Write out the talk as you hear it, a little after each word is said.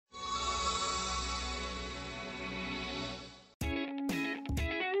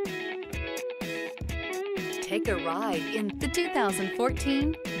Take a ride in the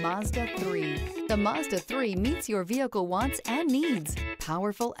 2014 Mazda 3. The Mazda 3 meets your vehicle wants and needs.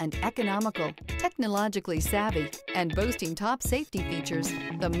 Powerful and economical, technologically savvy, and boasting top safety features,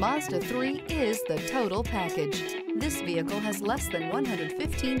 the Mazda 3 is the total package. This vehicle has less than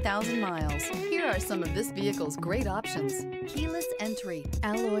 115,000 miles. Here are some of this vehicle's great options: keyless entry,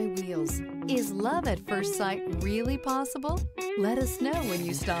 alloy wheels. Is love at first sight really possible? Let us know when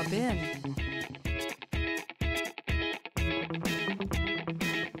you stop in.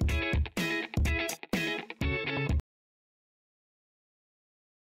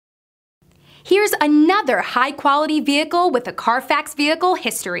 Here's another high-quality vehicle with a Carfax Vehicle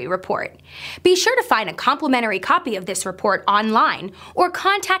History Report. Be sure to find a complimentary copy of this report online or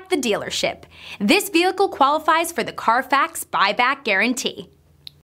contact the dealership. This vehicle qualifies for the Carfax Buyback Guarantee.